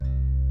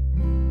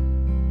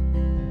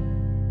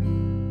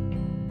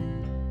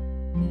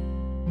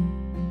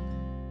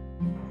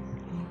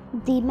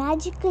The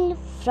Magical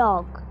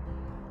Frog.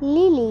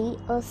 Lily,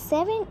 a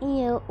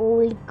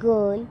 7-year-old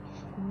girl,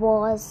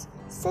 was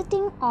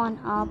sitting on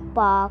a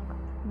park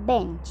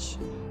bench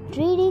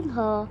reading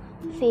her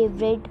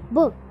favorite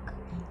book,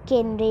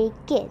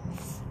 Kindergarten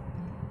Kids.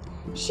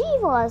 She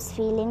was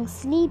feeling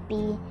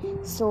sleepy,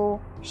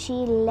 so she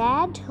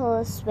laid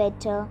her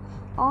sweater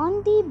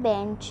on the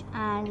bench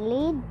and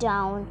lay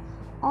down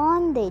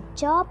on the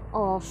top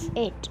of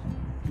it.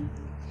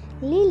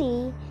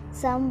 Lily,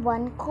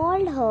 someone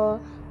called her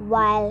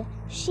while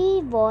she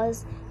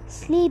was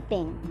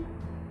sleeping.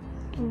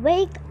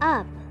 "Wake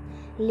up!"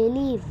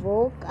 Lily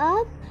woke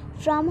up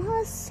from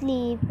her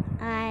sleep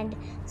and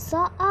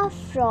saw a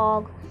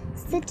frog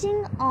sitting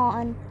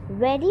on the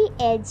very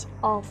edge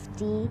of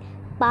the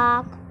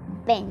park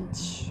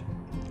bench.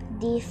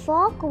 The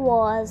frog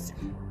was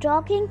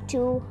talking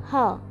to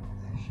her.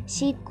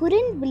 She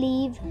couldn't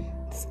believe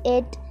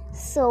it,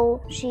 so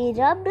she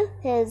rubbed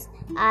his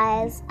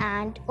eyes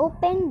and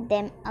opened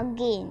them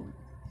again.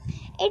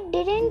 It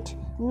didn't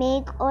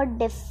make a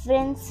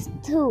difference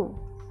though.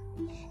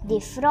 The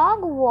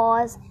frog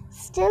was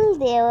still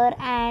there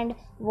and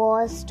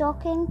was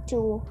talking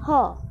to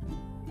her.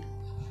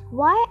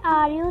 "Why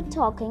are you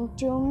talking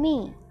to me?"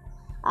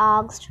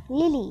 asked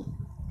Lily.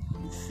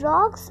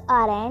 "Frogs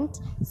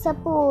aren't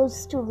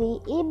supposed to be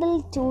able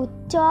to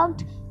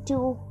talk to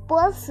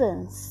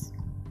persons."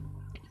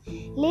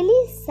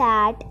 Lily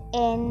sat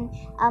in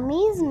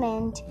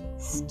amazement,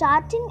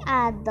 staring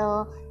at the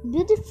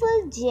beautiful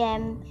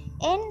gem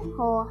in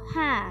her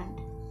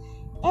hand.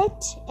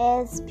 "It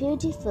is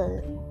beautiful,"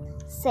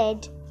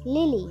 said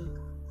Lily.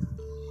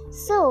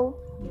 "So,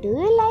 do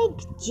you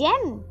like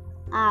gem?"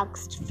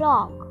 asked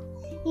Frog.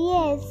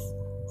 "Yes,"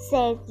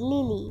 said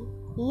Lily.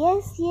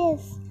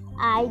 Yes,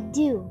 I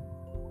do."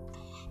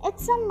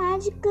 "It's a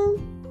magical,"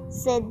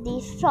 said the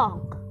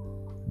frog.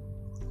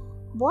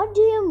 "What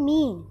do you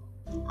mean?"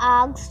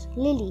 asked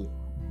Lily.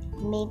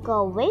 "Make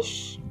a wish,"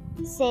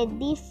 said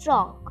the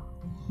frog.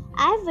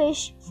 "I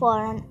wish for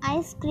an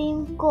ice cream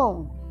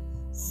cone,"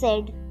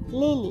 said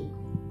Lily.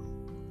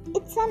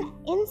 It's an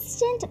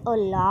instant a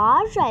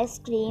large ice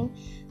cream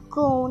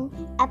cone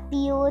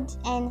appeared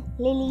in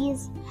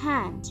Lily's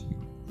hand.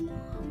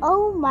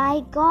 "Oh my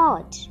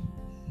God!"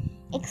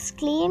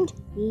 exclaimed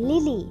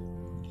Lily,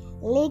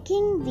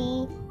 licking the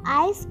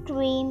ice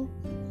cream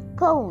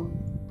cone.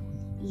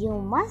 "You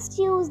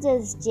must use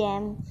this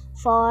gem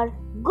for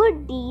good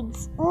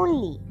deeds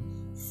only,"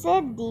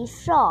 said the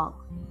frog.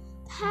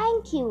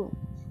 "Thank you,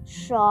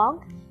 frog,"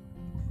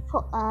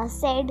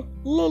 said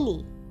Lily.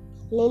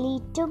 Lily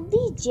took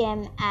the gem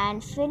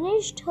and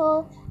finished her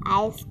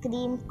ice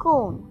cream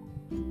cone.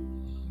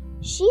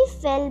 She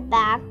fell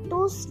back to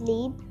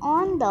sleep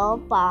on the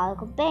park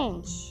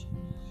bench.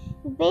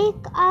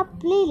 "Wake up,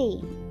 Lily,"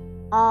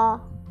 a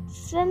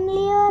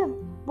familiar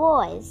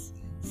voice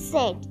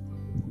said.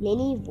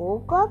 Lily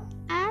woke up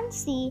and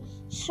she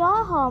saw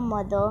her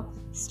mother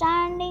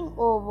standing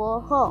over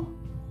her.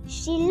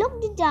 She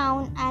looked down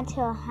at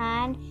her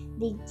hand.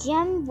 The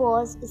gem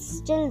was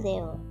still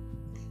there.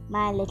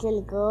 "My little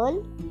girl,"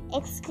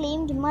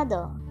 exclaimed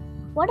Mother,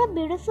 "what a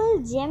beautiful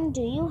gem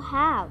do you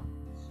have?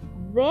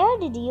 Where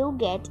did you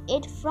get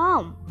it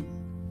from?"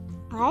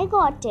 "I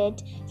got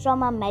it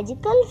from a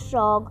magical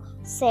frog,"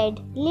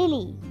 said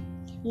Lily.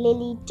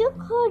 Lily took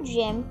her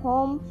gem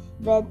home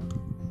with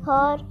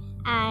her,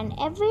 and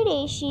every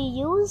day she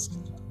used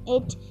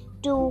it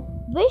to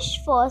wish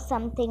for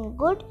something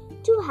good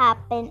to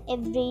happen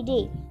every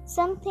day.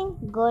 Something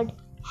good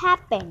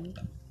happened.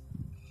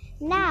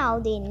 Now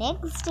the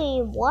next day,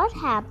 what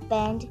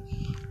happened?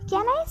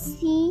 "Can I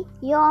see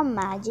your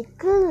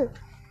magical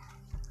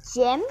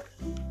gem?"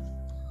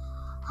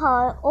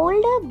 her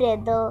older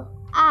brother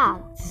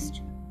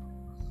asked.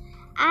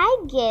 "I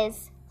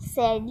guess,"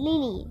 said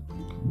Lily.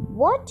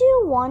 "What do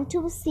you want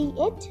to see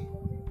it?"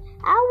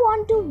 "I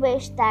want to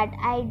wish that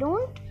I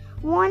don't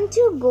want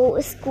to go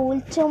to school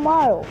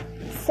tomorrow,"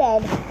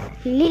 said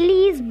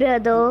Lily's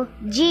brother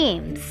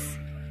James.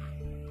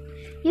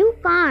 "You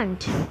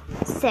can't,"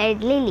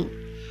 said Lily.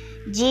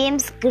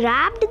 James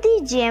grabbed the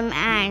gem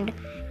and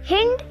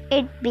hid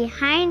it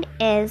behind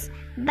his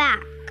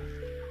back.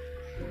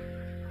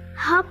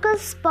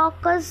 "Hocus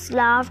pocus,"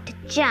 laughed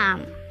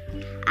Jam.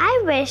 "I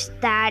wish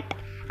that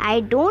I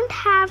don't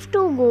have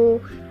to go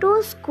to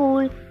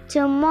school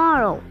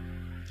tomorrow."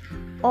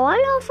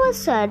 All of a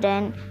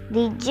sudden,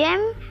 the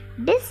gem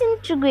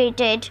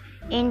disintegrated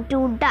into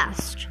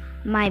dust.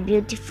 "My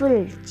beautiful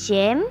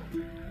gem,"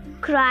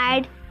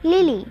 cried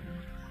Lily.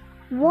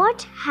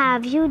 "What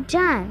have you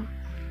done?"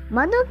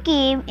 Mother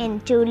came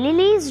into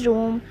Lily's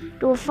room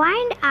to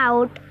find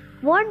out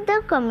what the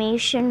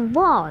commotion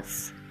was.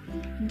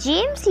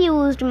 "James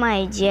used my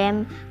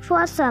gem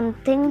for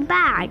something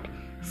bad,"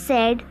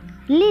 said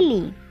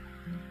Lily.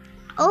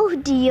 "Oh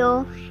dear,"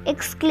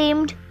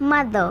 exclaimed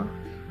Mother,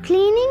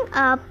 cleaning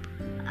up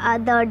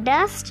the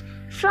dust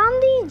from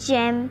the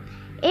gem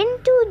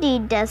into the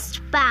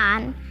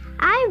dustpan.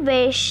 "I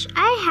wish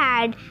I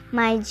had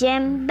my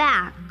gem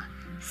back,"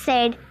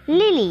 said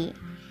Lily.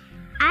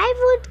 "I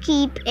would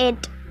keep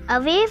it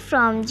away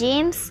from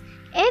James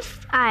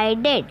if I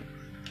did.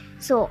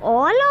 So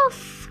all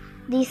of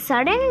the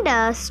sudden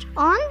dust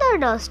on the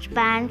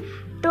dustpan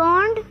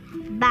turned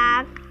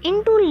back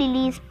into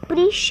Lily's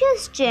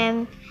precious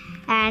gem,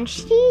 and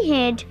she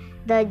hid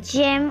the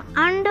gem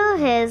under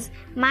his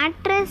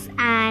mattress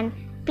and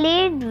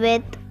played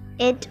with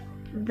it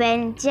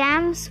when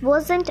James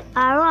wasn't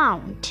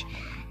around.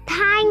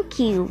 Thank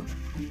you.